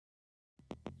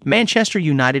Manchester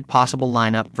United possible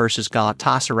lineup versus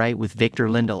Galatasaray with Victor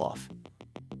Lindelöf.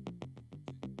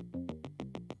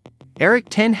 Erik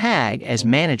ten Hag as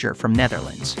manager from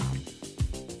Netherlands.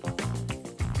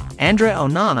 André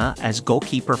Onana as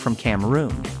goalkeeper from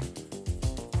Cameroon.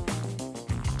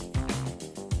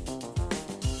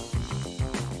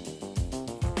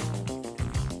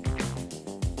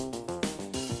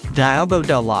 Diogo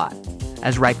Dalot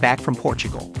as right back from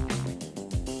Portugal.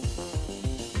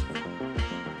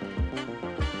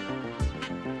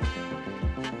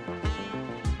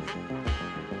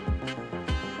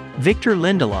 Victor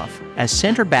Lindelöf as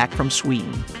center back from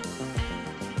Sweden.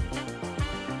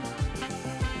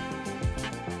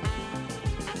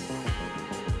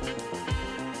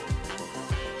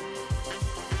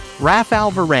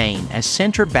 Raphaël Varane as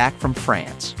center back from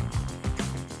France.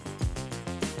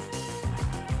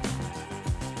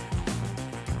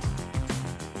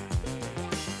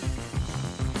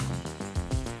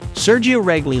 Sergio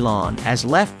Reguilón as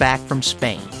left back from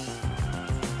Spain.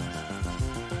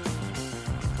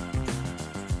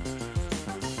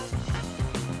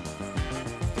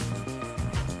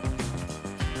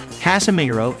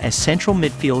 Casemiro as central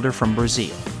midfielder from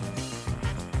Brazil.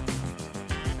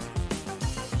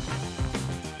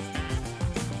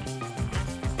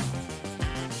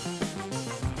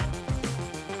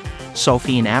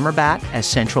 Sofyan Amrabat as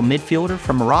central midfielder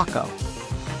from Morocco.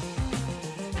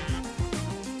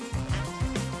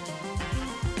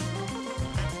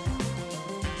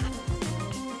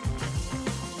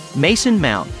 Mason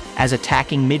Mount as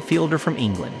attacking midfielder from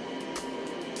England.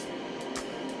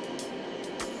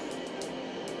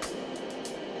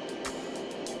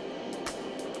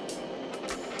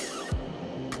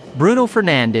 Bruno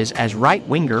Fernandes as right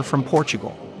winger from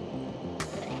Portugal.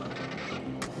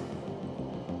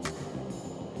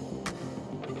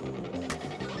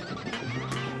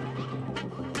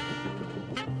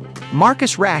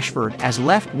 Marcus Rashford as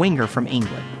left winger from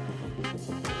England.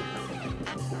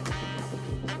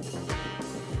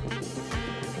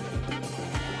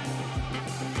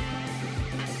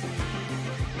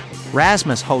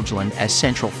 Rasmus Højlund as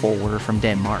central forwarder from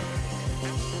Denmark.